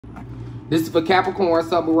This is for Capricorn,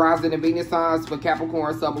 Sun, Rising, and Venus signs. For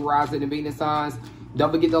Capricorn, Sun, Rising, and Venus signs. Don't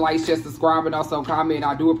forget to like, share, subscribe, and also comment.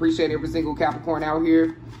 I do appreciate every single Capricorn out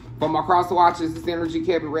here. For my cross watchers, this energy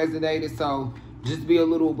kept resonated, so just be a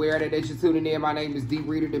little aware that you're tuning in. My name is D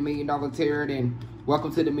Reader, the $1 Million Tarot, and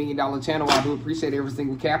welcome to the $1 Million channel. I do appreciate every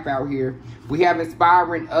single Cap out here. We have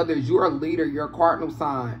inspiring others. You're a leader. You're a cardinal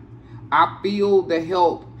sign. I feel the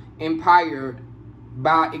help empowered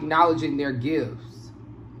by acknowledging their gifts.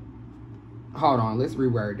 Hold on, let's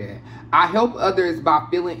reword that. I help others by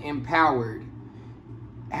feeling empowered.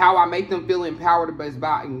 How I make them feel empowered is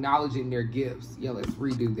by acknowledging their gifts. Yeah, let's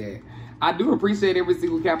redo that. I do appreciate every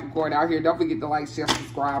single Capricorn out here. Don't forget to like, share,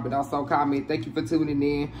 subscribe, and also comment. Thank you for tuning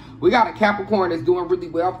in. We got a Capricorn that's doing really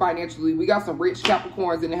well financially. We got some rich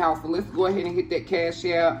Capricorns in the house. So let's go ahead and hit that Cash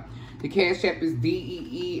App. The Cash App is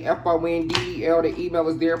DEEFONDEL. The email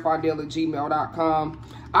is DeeFondel@gmail.com.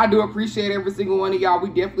 I do appreciate every single one of y'all. We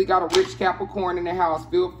definitely got a rich Capricorn in the house.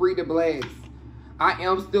 Feel free to blast. I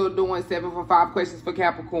am still doing 7 for 5 questions for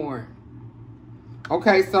Capricorn.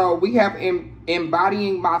 Okay, so we have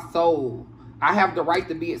embodying my soul. I have the right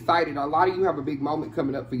to be excited. A lot of you have a big moment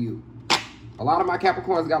coming up for you. A lot of my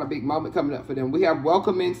Capricorns got a big moment coming up for them. We have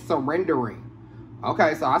welcoming, surrendering.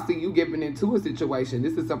 Okay, so I see you giving into a situation.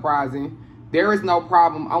 This is surprising. There is no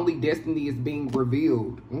problem. Only destiny is being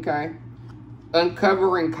revealed. Okay.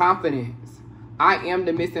 Uncovering confidence. I am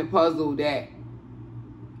the missing puzzle that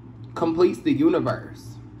completes the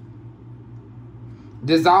universe.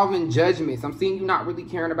 Dissolving judgments. I'm seeing you not really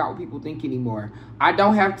caring about what people think anymore. I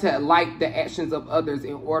don't have to like the actions of others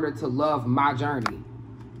in order to love my journey.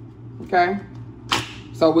 Okay?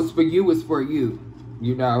 So what's for you is for you.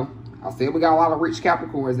 You know? I said we got a lot of rich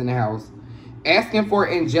Capricorns in the house. Asking for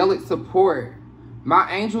angelic support.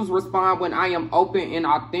 My angels respond when I am open and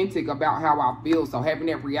authentic about how I feel. So having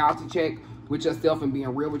that reality check with yourself and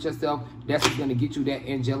being real with yourself, that's what's going to get you that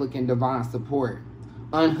angelic and divine support.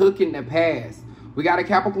 Unhooking the past. We got a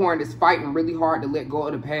Capricorn that's fighting really hard to let go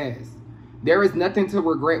of the past. There is nothing to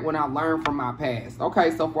regret when I learn from my past. Okay,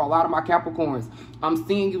 so for a lot of my Capricorns, I'm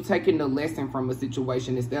seeing you taking the lesson from a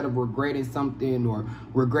situation instead of regretting something or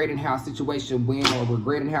regretting how a situation went or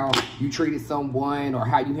regretting how you treated someone or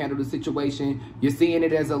how you handled the situation. You're seeing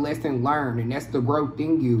it as a lesson learned, and that's the growth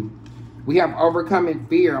in you. We have overcoming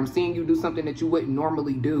fear. I'm seeing you do something that you wouldn't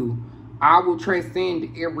normally do. I will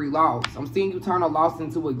transcend every loss. I'm seeing you turn a loss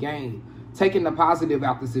into a gain, taking the positive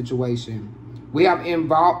out the situation. We have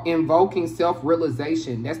invoking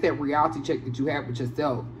self-realization. That's that reality check that you have with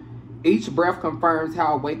yourself. Each breath confirms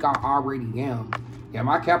how awake I already am. Yeah,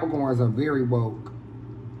 my Capricorns are very woke.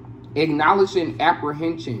 Acknowledging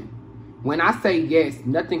apprehension. When I say yes,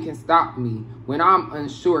 nothing can stop me. When I'm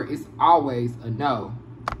unsure, it's always a no.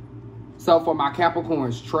 So for my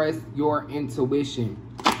Capricorns, trust your intuition.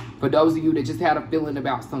 For those of you that just had a feeling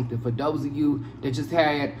about something. For those of you that just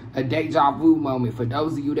had a deja vu moment. For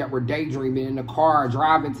those of you that were daydreaming in the car,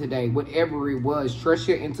 driving today. Whatever it was, trust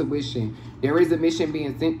your intuition. There is a mission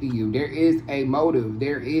being sent to you. There is a motive.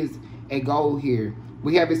 There is a goal here.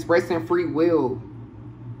 We have expressing free will.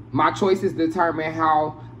 My choices determine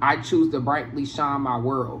how I choose to brightly shine my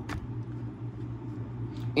world.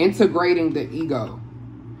 Integrating the ego.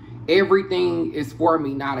 Everything is for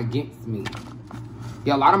me, not against me.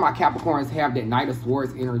 Yeah, a lot of my Capricorns have that Knight of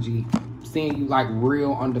Swords energy. Seeing you like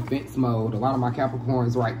real on defense mode. A lot of my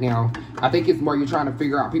Capricorns right now. I think it's more you're trying to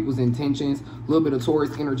figure out people's intentions. A little bit of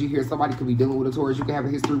Taurus energy here. Somebody could be dealing with a Taurus. You can have a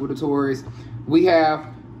history with a Taurus. We have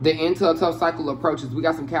the into a tough cycle approaches. We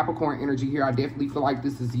got some Capricorn energy here. I definitely feel like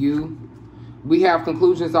this is you. We have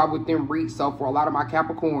conclusions are within reach. So for a lot of my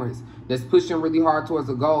Capricorns that's pushing really hard towards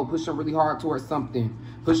a goal, pushing really hard towards something,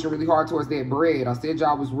 pushing really hard towards that bread. I said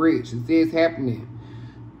y'all was rich. It is happening.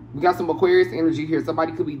 We got some Aquarius energy here.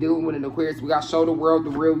 Somebody could be dealing with an Aquarius. We got show the world the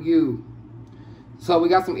real you. So we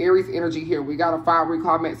got some Aries energy here. We got a fiery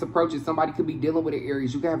climax approaches. Somebody could be dealing with an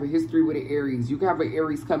Aries. You can have a history with an Aries. You can have an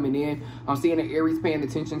Aries coming in. I'm seeing an Aries paying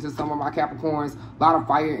attention to some of my Capricorns. A lot of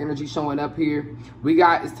fire energy showing up here. We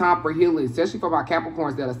got, it's time for healing, especially for my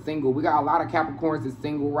Capricorns that are single. We got a lot of Capricorns that's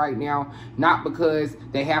single right now. Not because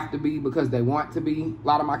they have to be, because they want to be. A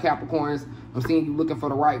lot of my Capricorns, I'm seeing you looking for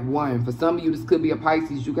the right one. For some of you, this could be a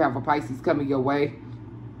Pisces. You can have a Pisces coming your way.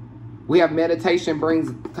 We have meditation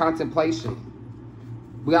brings contemplation.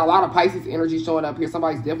 We got a lot of Pisces energy showing up here.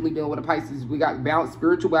 Somebody's definitely dealing with a Pisces. We got balanced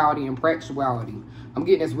spirituality and practicality. I'm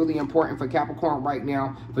getting that's really important for Capricorn right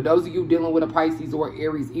now. For those of you dealing with a Pisces or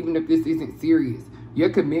Aries, even if this isn't serious, your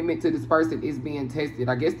commitment to this person is being tested.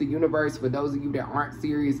 I guess the universe, for those of you that aren't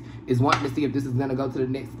serious, is wanting to see if this is going to go to the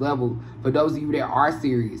next level. For those of you that are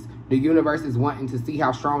serious, the universe is wanting to see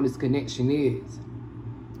how strong this connection is.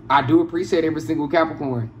 I do appreciate every single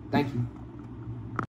Capricorn. Thank you.